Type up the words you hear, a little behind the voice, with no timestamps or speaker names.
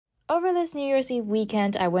Over this New Year's Eve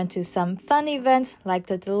weekend, I went to some fun events like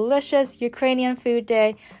the delicious Ukrainian food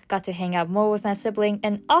day, got to hang out more with my sibling,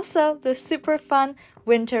 and also the super fun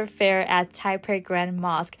winter fair at Taipei Grand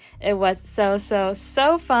Mosque. It was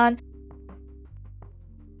so fun.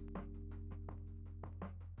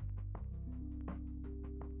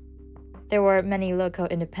 There were many local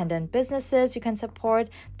independent businesses you can support,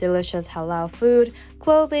 delicious halal food,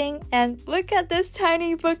 clothing, and look at this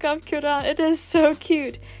tiny book of Quran. It is so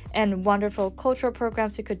cute. And wonderful cultural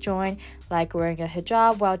programs you could join, like wearing a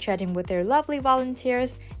hijab while chatting with their lovely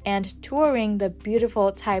volunteers and touring the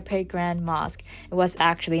beautiful Taipei Grand Mosque. It was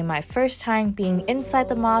actually my first time being inside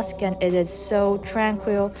the mosque, and it is so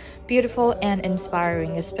tranquil, beautiful, and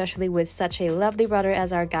inspiring, especially with such a lovely brother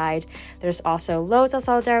as our guide. There's also loads of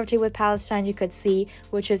solidarity with Palestine you could see,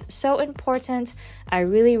 which is so important. I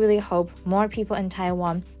really hope more people in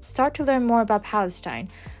Taiwan start to learn more about Palestine.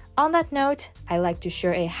 On that note, I like to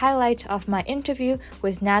share a highlight of my interview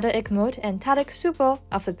with Nader Ihmoud and Tariq Suboh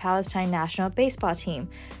of the Palestine National Baseball Team.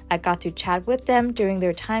 I got to chat with them during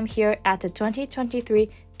their time here at the 2023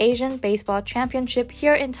 Asian Baseball Championship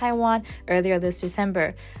here in Taiwan earlier this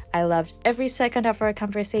December. I loved every second of our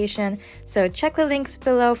conversation, so check the links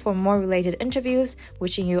below for more related interviews.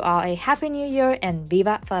 Wishing you all a Happy New Year and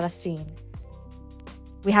Viva Palestine!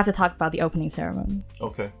 We have to talk about the opening ceremony.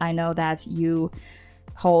 Okay. I know that you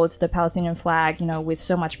hold the Palestinian flag, with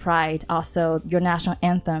so much pride. Also, your national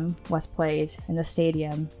anthem was played in the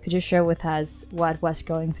stadium. Could you share with us what was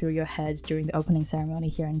going through your head during the opening ceremony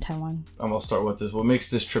here in Taiwan? I'll start with this. What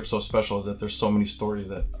makes this trip so special is that there's so many stories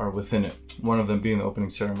that are within it. One of them being the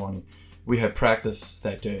opening ceremony. We had practice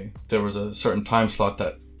that day. There was a certain time slot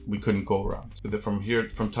that we couldn't go around. From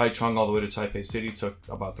Taichung all the way to Taipei City took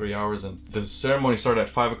about 3 hours, and the ceremony started at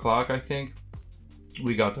 5 o'clock, I think.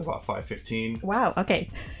 We got to about 5:15. Wow, okay.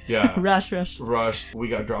 Yeah. Rush. We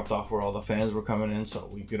got dropped off where all the fans were coming in, so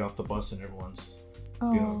we get off the bus and everyone's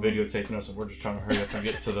videotaping us, and we're just trying to hurry up and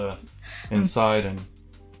get to the inside. And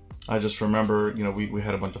I just remember, we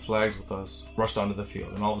had a bunch of flags with us, rushed onto the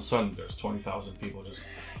field, and all of a sudden there's 20,000 people just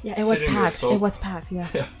it was packed. It was packed, yeah.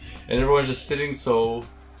 And everyone's just sitting so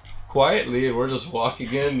quietly, and we're just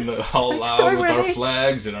walking in all loud with our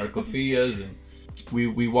flags and our kofiyas, and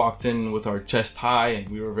we walked in with our chest high, and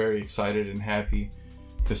we were very excited and happy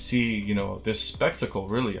to see, this spectacle,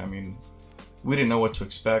 really. I mean, we didn't know what to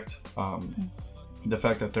expect. The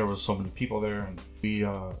fact that there was so many people there, and we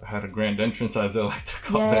had a grand entrance, as they like to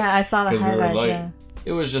call it. Yeah, I saw the highlight, we were late.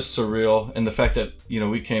 It was just surreal. And the fact that,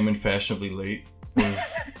 we came in fashionably late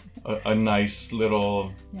was a nice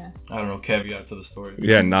little, caveat to the story.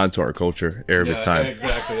 Yeah, nod to our culture, Arabic time.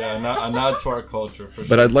 Exactly, yeah, a nod to our culture, for sure.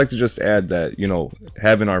 But I'd like to just add that,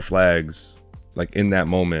 having our flags, like, in that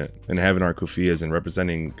moment, and having our kufiyas and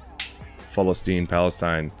representing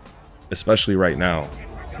Palestine, especially right now,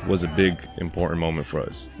 was a big, important moment for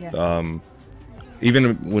us. Yes.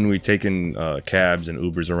 Even when we taken cabs and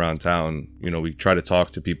Ubers around town, we try to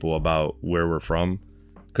talk to people about where we're from.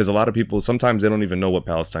 Because a lot of people, sometimes they don't even know what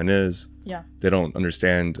Palestine is. Yeah. They don't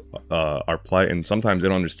understand our plight, and sometimes they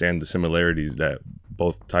don't understand the similarities that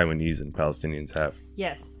both Taiwanese and Palestinians have.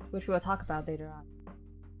 Yes, which we'll talk about later on.